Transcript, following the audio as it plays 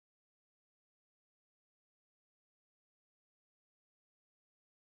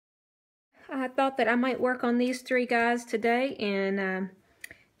I thought that I might work on these three guys today and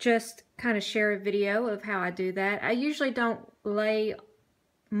just kind of share a video of how I do that. I usually don't lay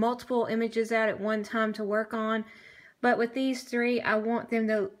multiple images out at one time to work on, but with these three I want them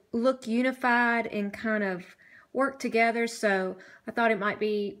to look unified and kind of work together, so I thought it might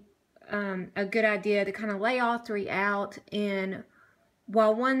be a good idea to kind of lay all three out, and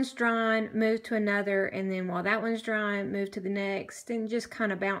while one's drying, move to another, and then while that one's drying, move to the next, and just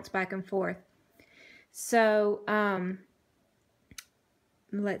kind of bounce back and forth. So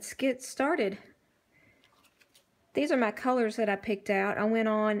let's get started. These are my colors that I picked out. I went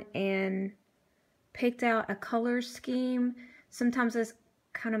on and picked out a color scheme. Sometimes this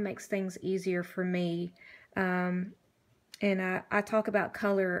kind of makes things easier for me. And I talk about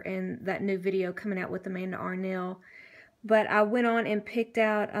color in that new video coming out with Amanda Arnell. But I went on and picked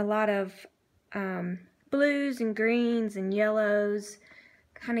out a lot of blues and greens and yellows,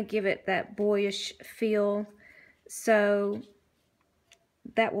 kind of give it that boyish feel. So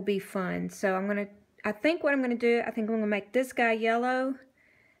that will be fun. So I think what I'm gonna do, I think I'm gonna make this guy yellow,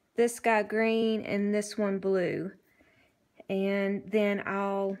 this guy green, and this one blue. And then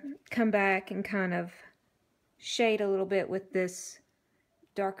I'll come back and kind of shade a little bit with this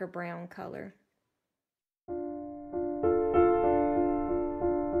darker brown color.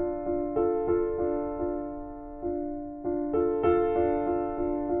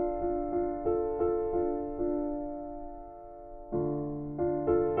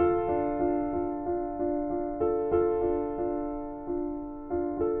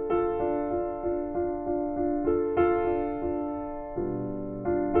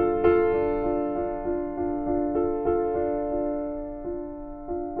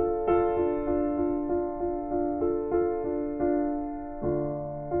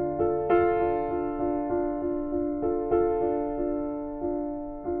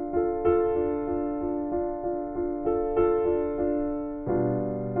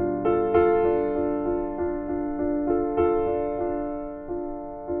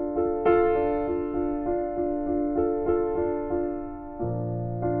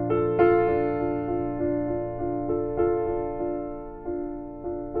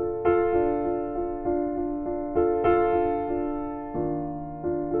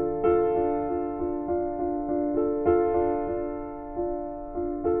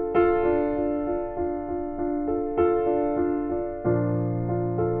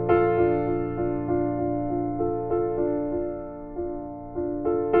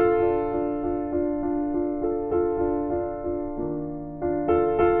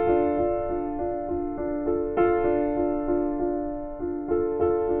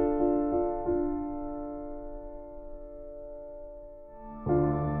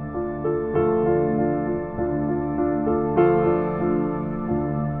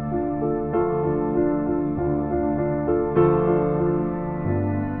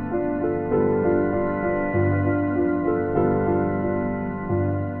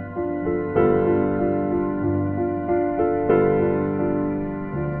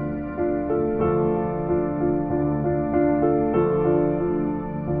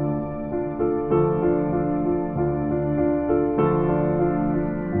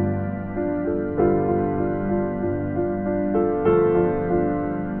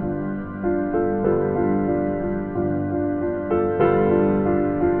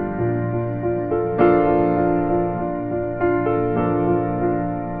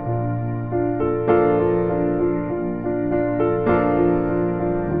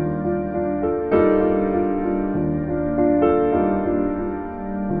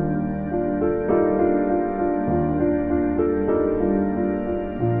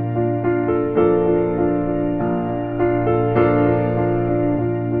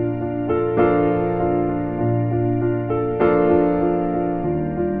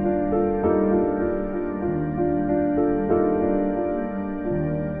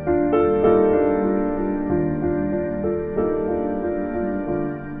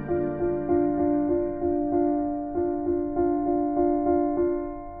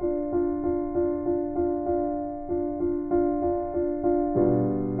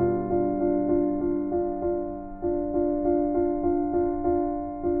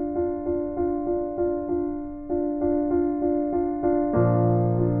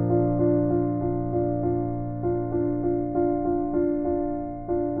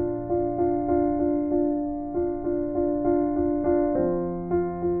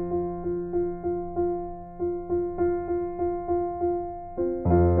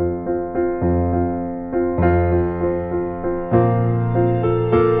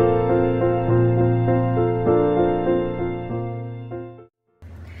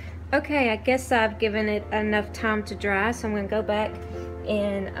 Okay, I guess I've given it enough time to dry, so I'm going to go back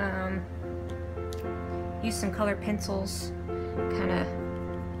and use some colored pencils, kind of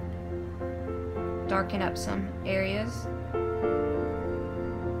darken up some areas.